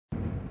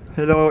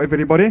Hello,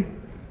 everybody.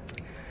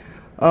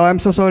 I'm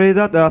so sorry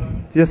that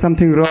there's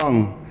something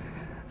wrong.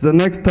 The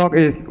next talk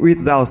is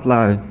without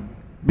slide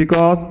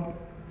because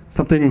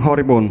something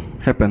horrible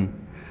happened.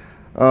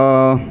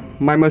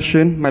 My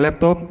machine, my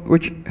laptop,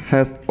 which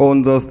has all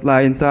the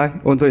slide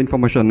inside, all the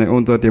information and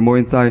all the demo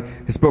inside,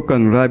 is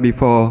broken right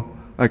before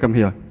I come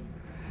here.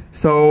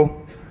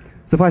 So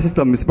the file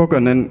system is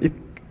broken and it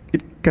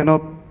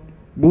cannot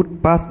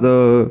boot past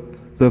the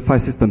file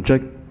system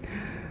check.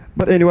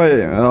 But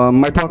anyway,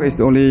 my talk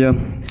is only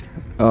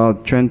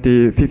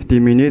 50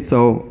 minutes,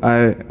 so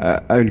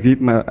I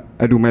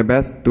do my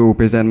best to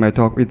present my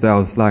talk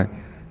without slide.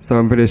 So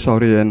I'm very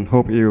sorry and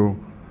hope you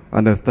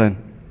understand.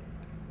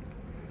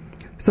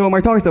 So my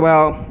talk is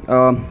about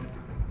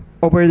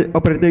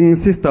operating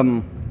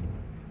system.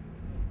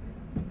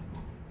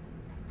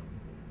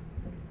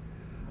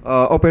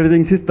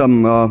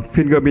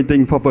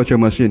 Fingerprinting for virtual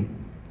machine.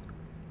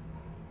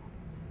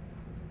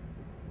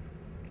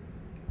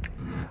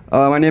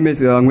 My name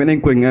is Nguyen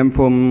and Quynh. I'm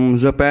from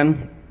Japan.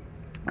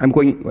 I'm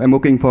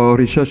working for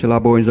research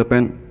lab in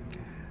Japan,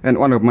 and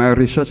one of my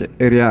research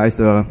area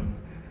is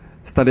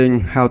studying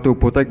how to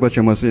protect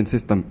virtual machine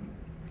system.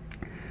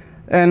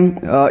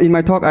 And in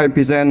my talk, I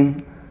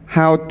present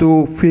how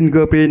to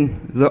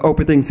fingerprint the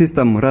operating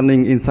system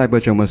running inside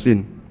virtual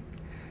machine.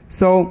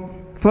 So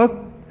first,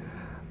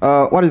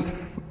 what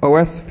is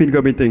OS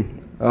fingerprinting?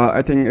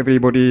 I think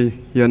everybody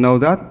here knows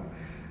that.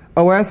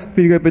 OS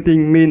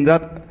fingerprinting means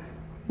that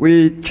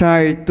we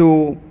try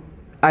to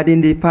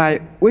identify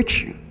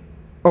which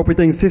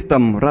operating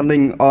system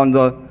running on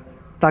the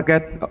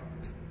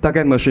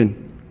target machine.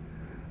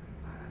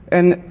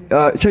 And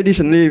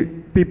traditionally,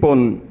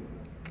 people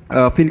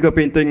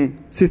fingerprinting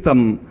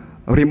system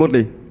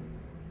remotely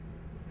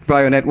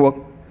via network.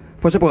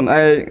 For example,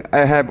 I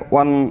have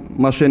one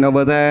machine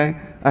over there,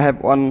 I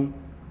have one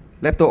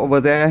laptop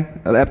over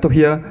there, a laptop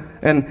here,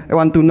 and I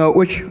want to know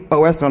which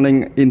OS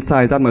running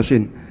inside that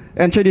machine.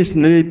 And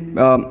traditionally,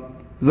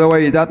 the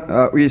way is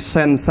that we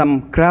send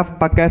some craft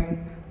packets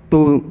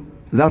to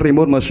that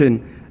remote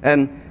machine,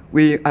 and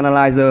we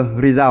analyze the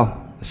result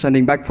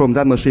sending back from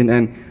that machine,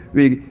 and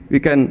we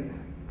can,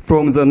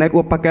 from the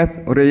network packets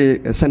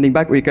sending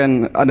back, we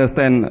can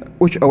understand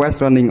which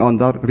OS running on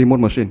that remote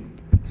machine.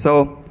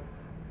 So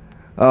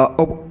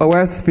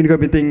OS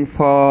fingerprinting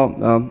for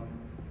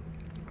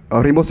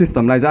a remote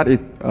system like that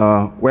is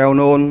well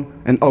known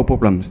and old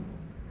problems.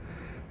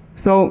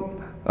 So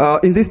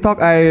in this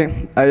talk, I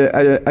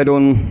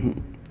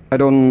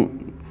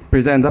don't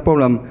present that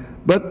problem,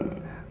 but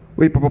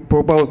we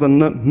propose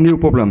new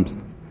problems.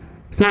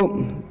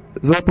 So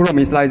the problem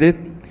is like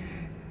this.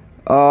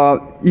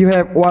 You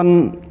have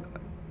one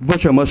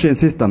virtual machine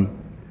system.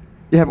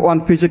 You have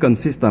one physical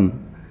system.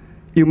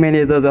 You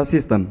manage that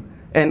system.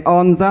 And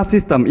on that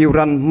system, you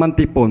run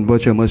multiple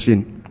virtual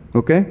machines.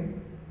 Okay?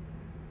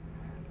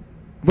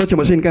 Virtual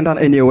machine can run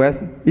any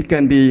OS. It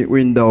can be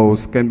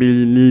Windows, can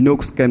be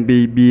Linux, can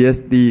be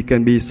BSD,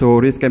 can be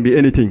Solaris, can be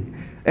anything.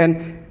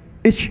 And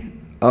each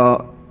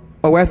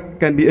OS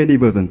can be any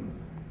version,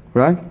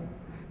 right?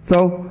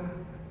 So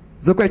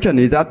the question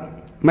is that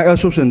my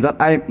assumption that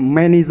I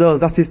manage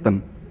that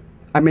system,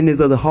 I manage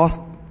the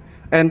host,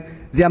 and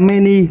there are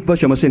many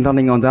virtual machines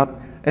running on that.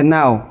 And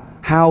now,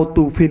 how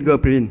to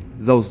fingerprint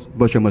those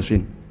virtual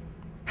machines?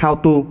 How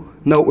to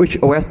know which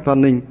OS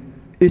running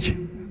each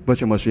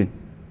virtual machine?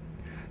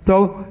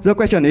 So the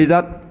question is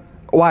that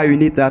why we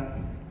need that?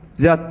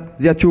 There are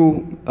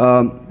two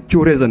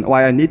reasons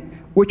why I need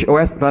which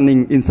OS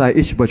running inside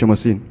each virtual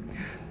machine.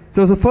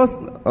 So the first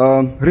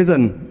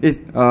reason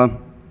is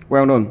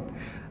well known.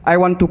 I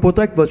want to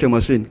protect virtual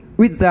machine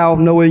without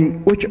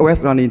knowing which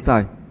OS running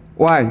inside.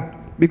 Why?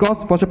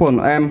 Because for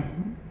example, I'm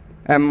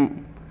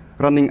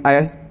running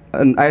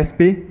an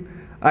ISP.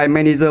 I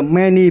manage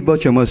many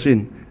virtual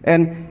machines,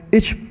 and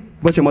each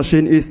virtual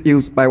machine is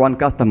used by one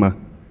customer.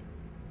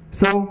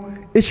 So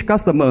each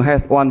customer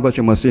has one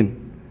virtual machine,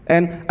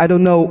 and I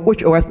don't know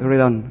which OS they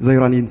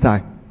run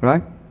inside,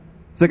 right?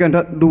 They can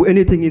do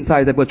anything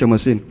inside the virtual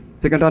machine.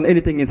 They can run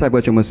anything inside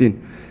virtual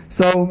machine.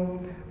 So,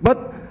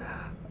 but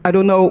I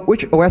don't know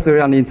which OS they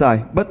run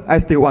inside, but I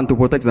still want to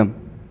protect them.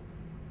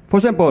 For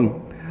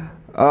example,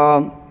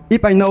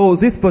 if I know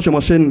this virtual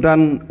machine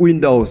run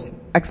Windows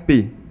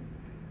XP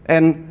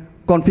and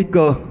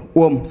configure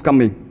worm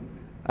scamming,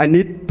 I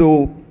need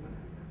to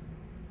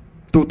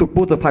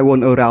put the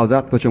firewall around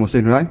that virtual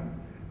machine, right?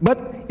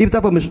 But if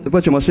that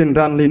virtual machine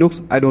run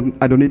Linux, I don't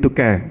need to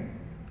care.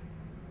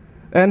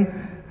 And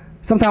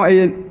sometimes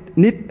I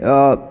need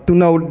to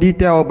know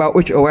detail about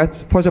which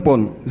OS. For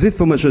example, this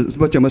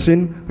virtual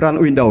machine run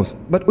Windows,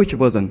 but which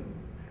version?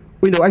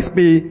 Windows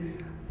XP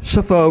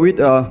suffer with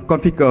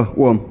configure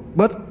worm,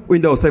 but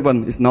Windows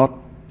 7 is not.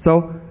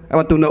 So I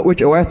want to know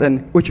which OS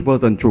and which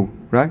version true,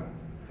 right?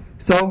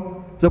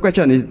 So the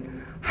question is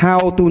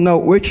how to know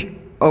which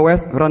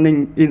OS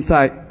running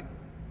inside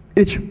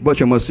each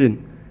virtual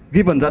machine,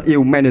 given that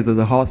you manage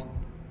the host.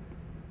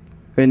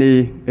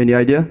 Any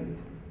idea?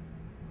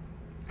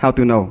 How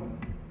to know?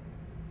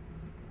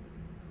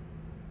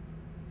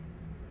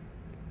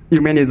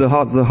 You manage the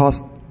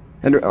host.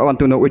 and I want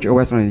to know which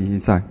OS running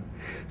inside.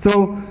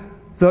 So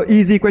the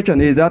easy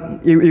question is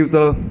that you use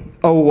the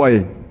old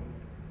way.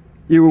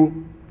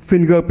 You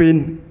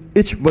fingerprint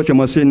each virtual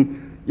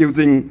machine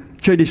using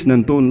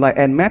traditional tool like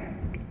Nmap.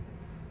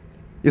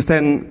 You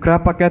send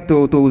graph packet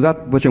to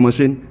that virtual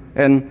machine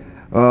and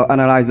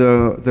analyze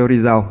the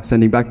result,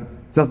 sending back.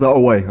 That's the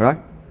old way, right?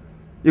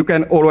 You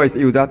can always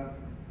use that.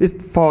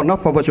 It's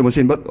not for virtual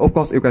machine, but of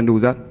course you can do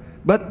that.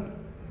 But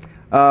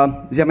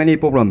there are many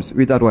problems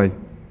with that way.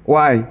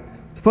 Why?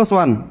 First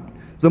one,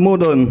 the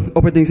modern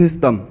operating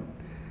system,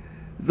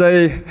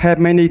 they have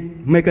many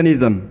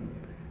mechanisms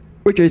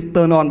which is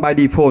turned on by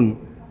default.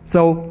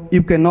 So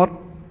you cannot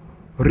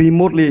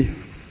remotely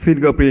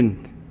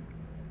fingerprint.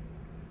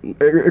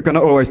 You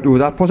cannot always do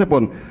that. For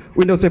example,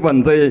 Windows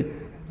 7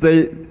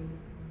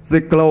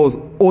 they close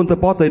all the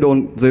ports they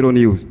don't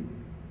use.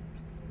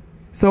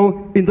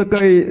 So in the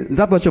case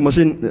that virtual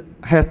machine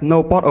has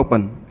no port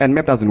open and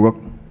map doesn't work,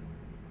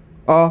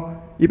 or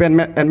if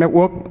Nmap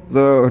work,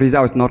 the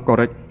result is not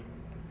correct.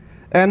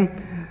 And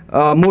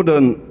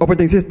modern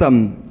operating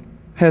system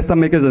has some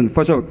mechanism.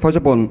 For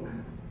example,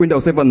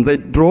 Windows 7 they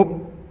drop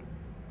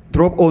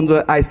on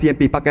the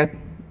ICMP packet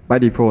by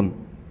default.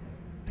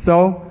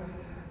 So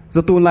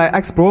the tool like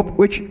Xprobe,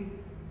 which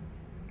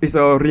is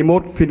a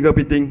remote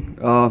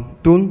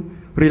fingerprinting tool,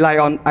 rely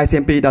on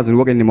ICMP, doesn't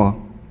work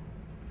anymore.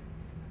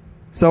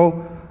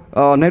 So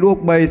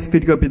network-based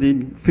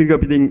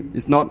fingerprinting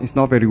is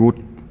not very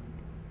good.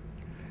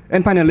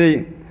 And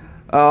finally,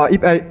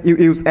 if you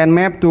use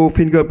Nmap to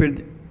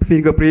fingerprint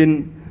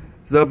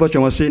the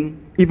virtual machine,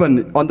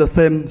 even on the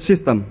same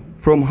system,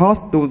 from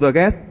host to the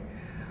guest,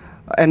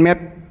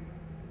 Nmap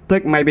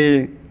take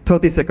maybe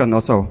 30 seconds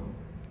or so.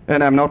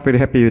 And I'm not very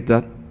happy with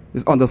that.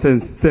 It's on the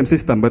same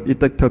system, but it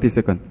takes 30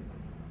 seconds.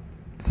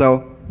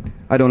 So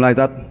I don't like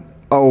that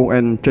old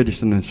and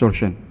traditional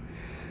solution.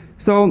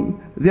 So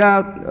there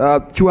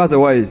are two other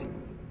ways.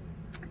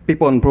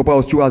 People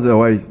propose two other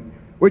ways,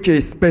 which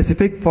is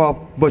specific for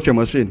virtual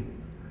machine.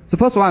 The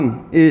first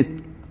one is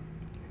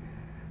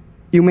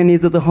you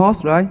manage the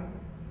host, right?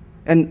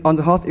 And on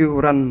the host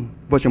you run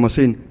virtual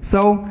machine.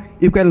 So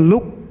you can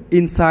look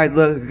inside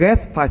the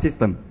guest file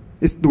system.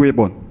 It's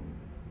doable.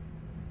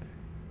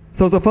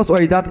 So the first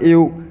way is that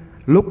you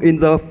look in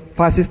the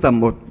file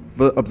system of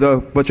the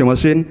virtual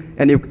machine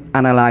and you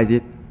analyze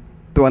it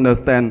to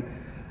understand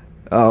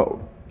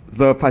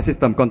the file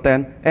system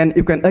content, and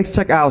you can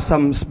extract out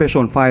some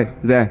special file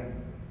there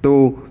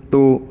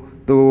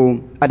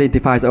to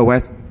identify the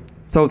OS.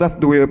 So that's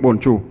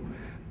doable too.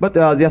 But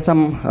there's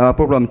some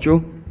problem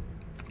too.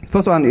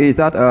 First one is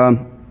that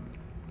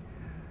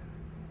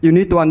you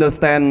need to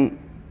understand,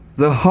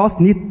 the host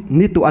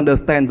need to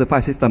understand the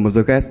file system of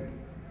the guest.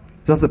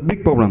 That's a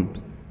big problem.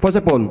 For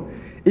example,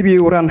 if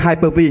you run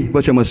Hyper-V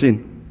virtual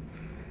machine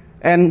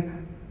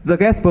and the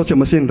guest virtual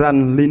machine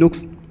run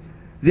Linux,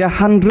 there are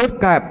 100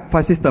 kind of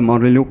file system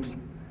on Linux,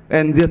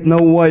 and there's no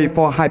way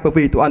for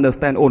Hyper-V to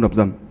understand all of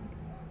them.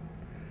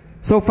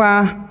 So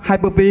far,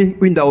 Hyper-V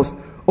Windows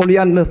only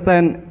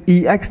understand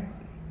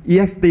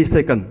ext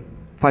second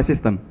file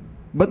system,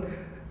 but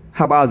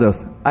how about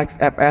others,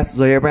 XFS,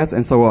 JFS,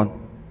 and so on?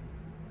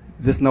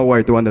 There's no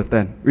way to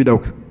understand.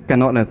 Windows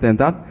cannot understand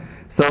that.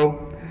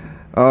 So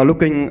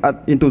looking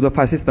into the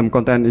file system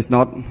content is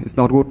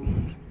not good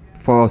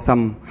for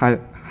some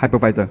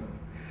hypervisor.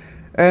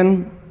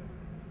 And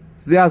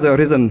the other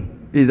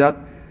reason is that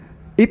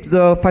if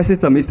the file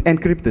system is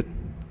encrypted,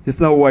 there's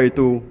no way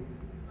to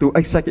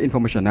extract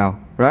information now,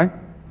 right?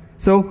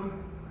 So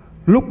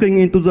looking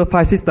into the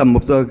file system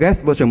of the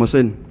guest virtual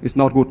machine is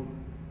not good.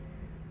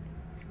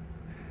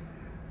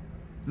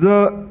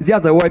 The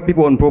other way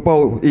people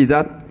propose is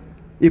that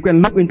you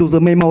can look into the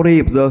memory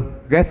of the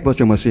guest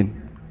virtual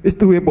machine. It's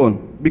doable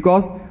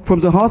because from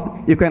the host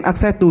you can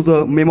access to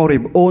the memory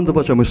on the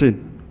virtual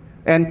machine,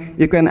 and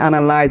you can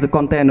analyze the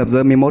content of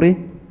the memory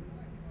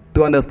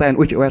to understand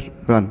which OS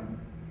run.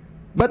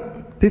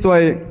 But this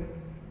way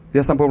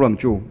there's some problem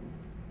too.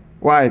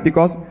 Why?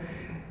 Because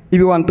if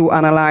you want to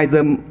analyze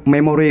the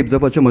memory of the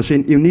virtual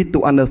machine, you need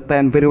to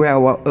understand very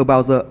well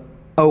about the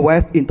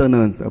OS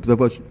internals of the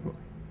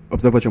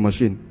virtual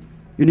machine.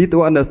 You need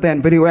to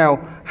understand very well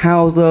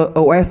how the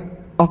OS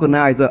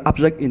organize the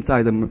object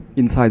inside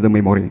the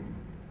memory.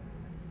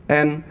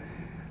 And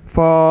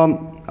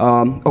for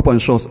open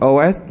source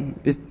OS,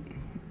 it's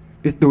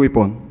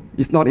doable.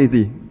 It's not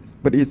easy,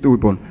 but it's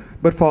doable.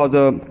 But for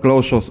the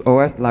closed source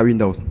OS like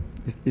Windows,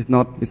 it's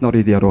not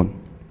easy at all.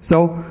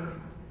 So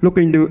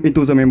looking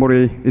into the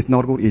memory is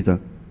not good either.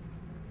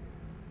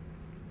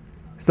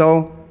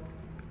 So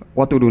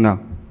what to do now?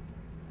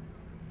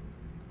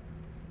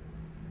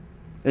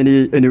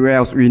 Anywhere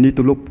else we need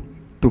to look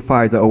to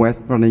find the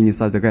OS running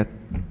inside the guest.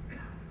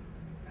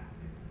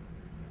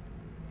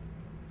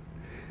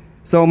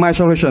 So my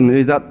solution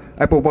is that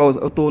I propose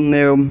a tool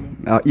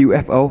named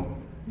UFO.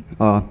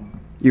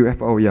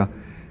 UFO, yeah.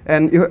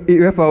 And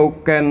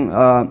UFO can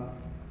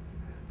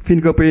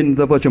fingerprint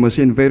the virtual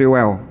machine very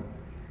well.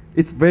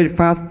 It's very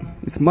fast.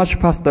 It's much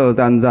faster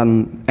than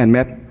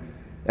Nmap.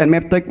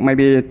 Nmap takes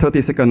maybe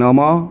 30 seconds or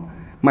more,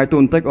 my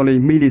tool take only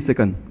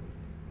millisecond,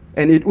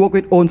 and it works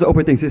with all the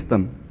operating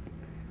system.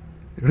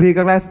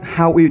 Regardless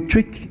how you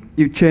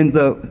change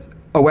the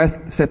OS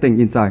setting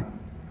inside,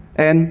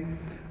 and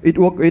it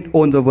works with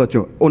on the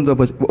virtual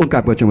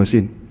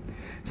machine.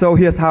 So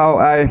here's how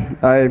I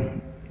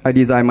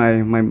design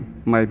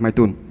my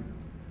tool.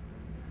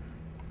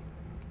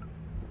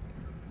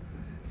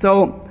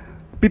 So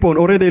people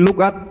already look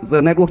at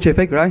the network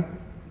traffic, right,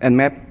 and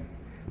map.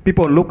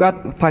 People look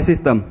at file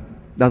system,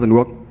 doesn't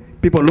work.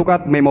 People look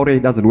at memory,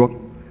 doesn't work.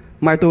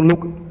 My tool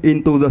look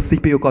into the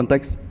CPU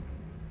context.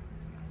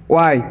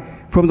 Why?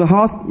 From the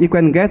host, you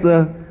can get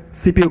the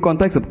CPU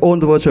context of all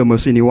the virtual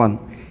machine you want.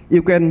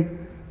 You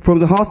can, from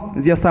the host,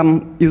 there's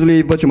some,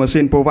 usually virtual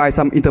machine provide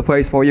some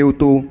interface for you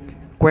to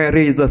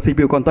query the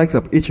CPU context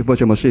of each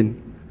virtual machine.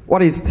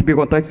 What is CPU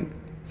context?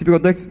 CPU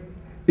context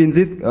in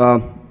this,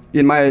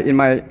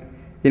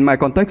 in my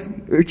context,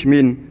 which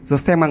means the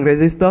segment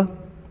register,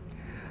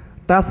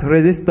 task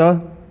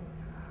register,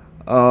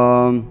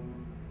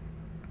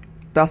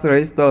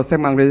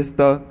 segment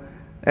register,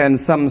 and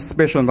some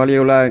special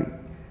value like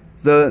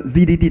the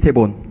GDT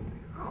table,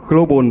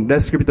 global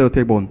descriptor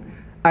table,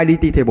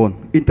 IDT table,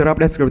 interrupt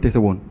descriptor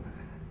table,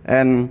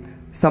 and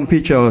some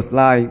features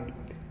like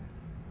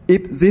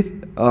if this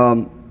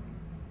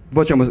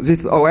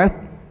this OS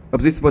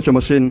of this virtual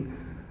machine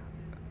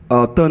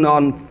turn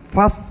on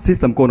fast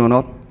system call or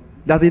not,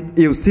 does it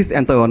use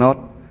sysenter or not,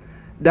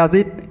 does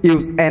it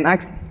use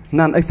NX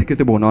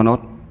non-executable or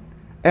not,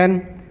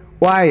 and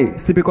why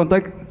CPU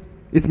context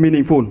is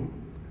meaningful.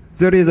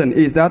 The reason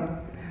is that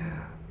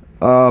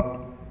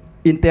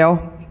Intel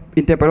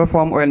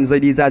platform, when they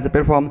design the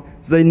platform,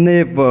 they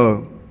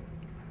never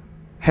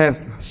have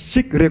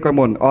strict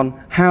requirement on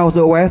how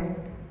the OS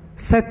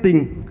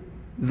setting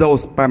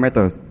those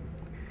parameters.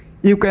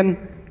 You can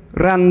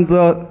run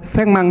the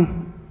segment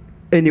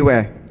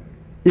anywhere.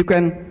 You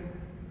can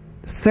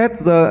set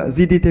the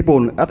GD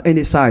table at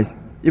any size.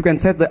 You can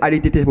set the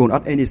IDT table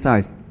at any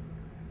size.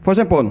 For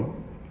example,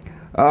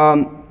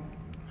 on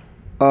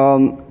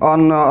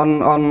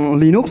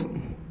Linux,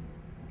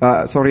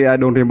 sorry, I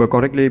don't remember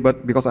correctly,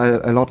 but because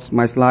I lost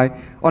my slide.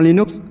 On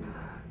Linux,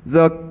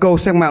 the code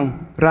segment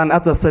run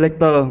at the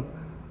selector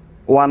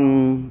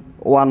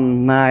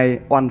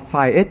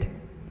 158.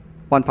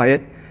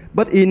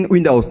 But in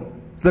Windows,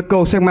 the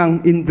code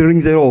segment in the ring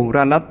 0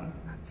 run at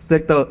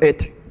sector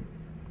 8.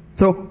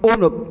 So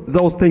all of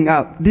those things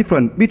are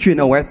different between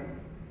OS.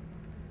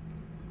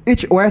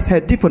 Each OS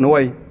has different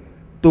way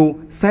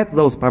to set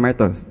those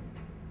parameters.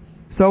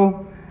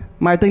 So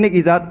my technique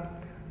is that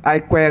I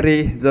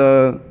query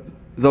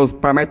those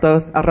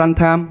parameters at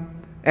runtime,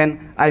 and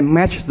I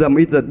match them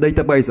with the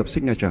database of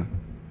signature.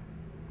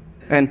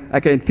 And I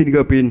can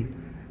fingerprint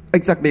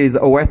exactly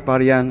the OS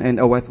variant and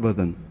OS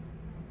version.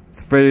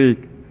 It's very,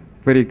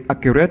 very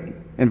accurate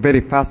and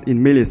very fast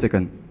in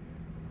milliseconds.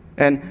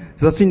 And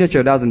the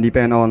signature doesn't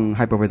depend on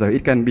hypervisor.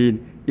 It can be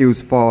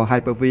used for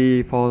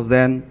Hyper-V, for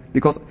Zen,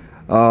 because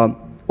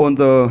on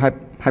the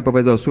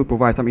hypervisor should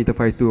provide some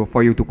interface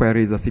for you to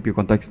query the CPU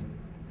context.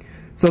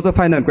 So the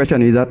final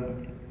question is that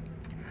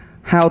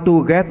how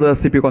to get the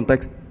CPU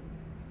context.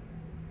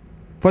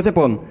 For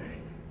example,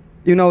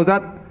 you know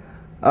that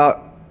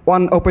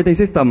one operating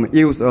system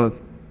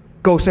uses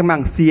code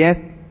segment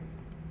CS.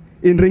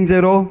 In ring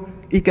 0,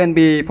 it can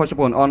be, for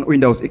example, on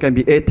Windows, it can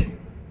be 8,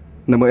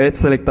 number 8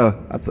 selector,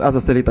 as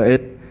a selector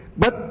 8.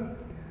 But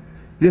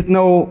there's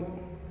no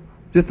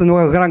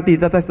guarantee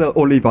that that's the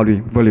only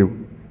value.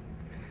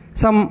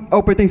 Some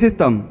operating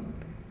system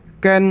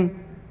can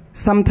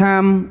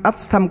sometimes, at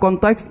some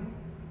context,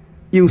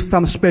 use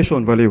some special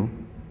value.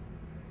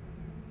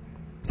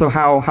 So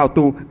how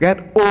to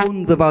get all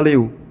the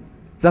value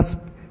that's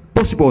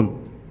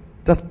possible,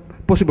 that's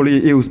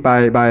possibly used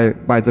by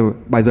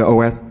the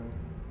OS.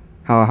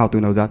 How to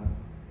know that?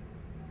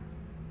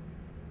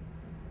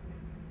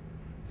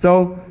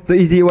 So the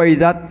easy way is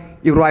that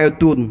you write a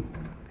tool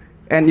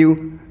and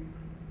you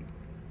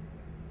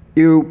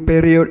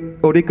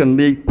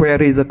periodically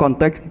query the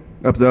context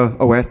of the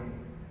OS.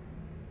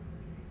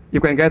 You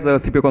can get the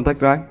CPU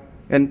context, right?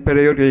 And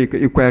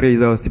periodically you query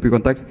the CPU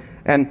context,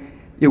 and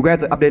you get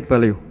the update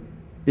value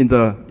in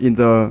the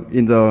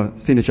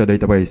signature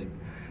database.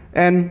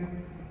 And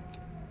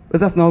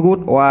that's not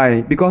good.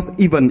 Why? Because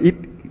even if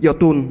your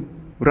tool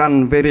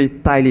run very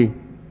tightly,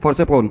 for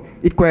example,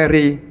 it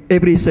query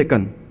every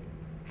second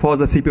for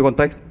the CPU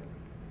context,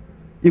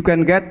 you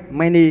can get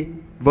many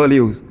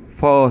values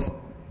for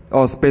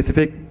or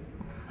specific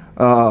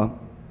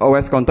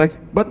OS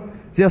context, but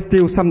there's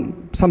still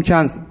some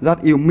chance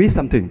that you miss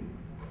something.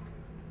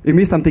 You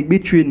miss something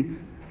between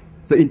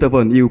the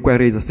interval you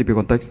query the CPU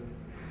context.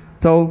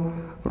 So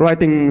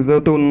writing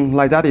the tool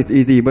like that is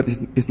easy, but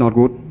it's not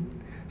good.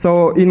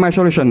 So in my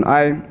solution,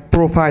 I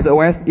profile the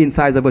OS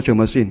inside the virtual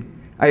machine.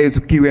 I use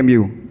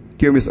QEMU.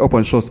 QEMU is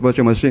open source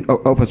virtual machine,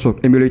 open source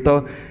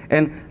emulator,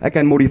 and I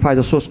can modify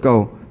the source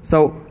code.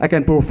 So I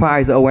can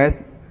profile the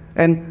OS,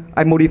 and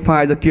I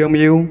modify the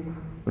QEMU,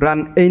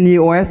 run any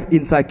OS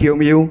inside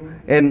QEMU,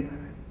 and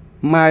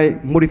my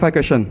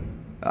modification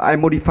I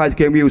modify the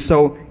QEMU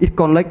so it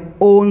collect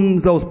all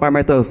those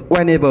parameters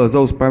whenever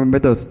those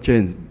parameters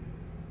change.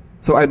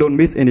 So I don't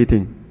miss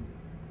anything.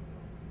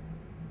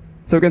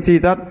 So you can see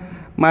that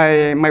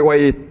my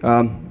way is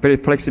very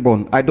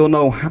flexible. I don't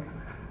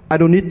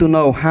need to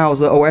know how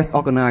the OS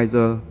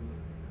organizes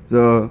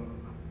the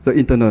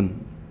internal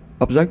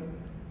object.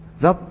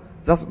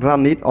 Just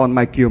run it on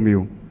my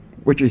QEMU,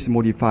 which is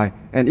modified,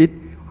 and it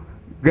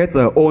gets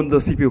all the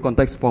CPU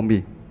context for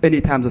me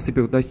anytime the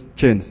CPU context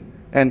changes,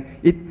 and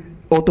it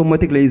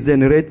automatically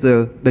generates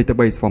the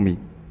database for me.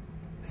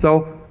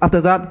 So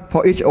after that,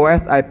 for each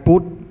OS, I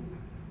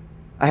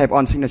have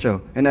one signature,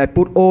 and I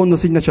put all the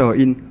signature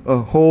in a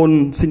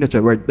whole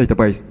signature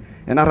database.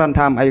 And at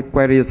runtime, I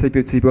query the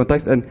CPU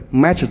context and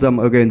match them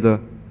against the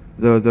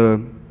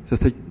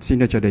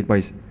signature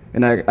database,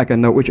 and I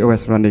can know which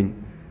OS running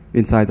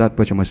inside that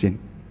virtual machine.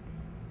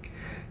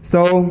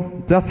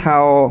 So that's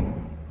how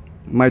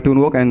my tool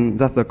work, and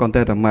that's the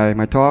content of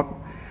my talk.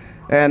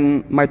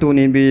 And my tool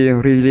will be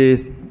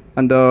released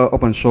under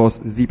open source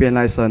ZPN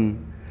license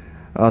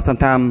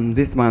sometime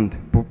this month,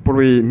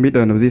 probably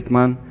middle of this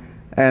month,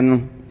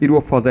 and it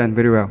works for Zen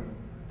very well,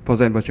 for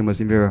Zen virtual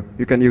machine very well.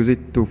 You can use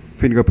it to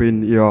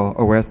fingerprint your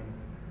OS,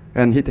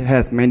 and it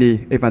has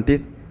many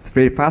advantages. It's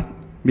very fast,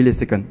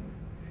 millisecond.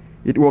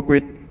 It works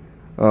with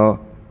the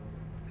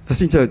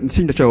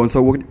signature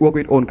also work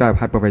with own kind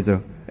of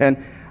hypervisor, and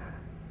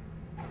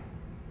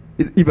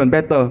it's even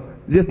better.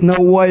 There's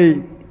no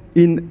way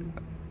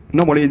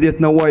normally there's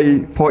no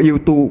way for you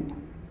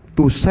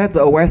to set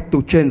the OS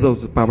to change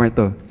those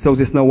parameters. So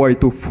there's no way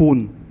to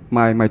fool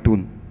my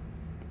tool.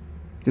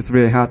 It's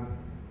very hard.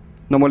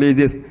 Normally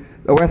this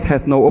OS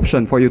has no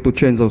option for you to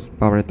change those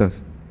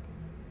parameters.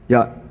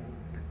 Yeah.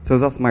 So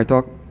that's my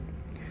talk.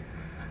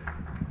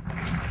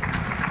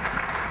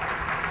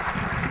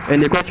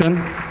 Any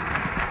question?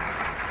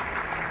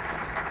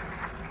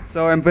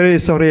 So I'm very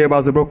sorry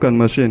about the broken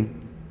machine,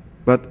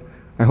 but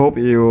I hope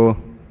you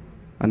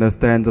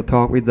understand the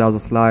talk without the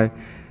slide.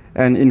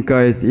 And in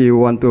case you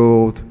want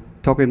to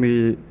talk with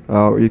me,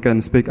 you can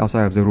speak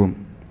outside of the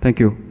room. Thank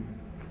you.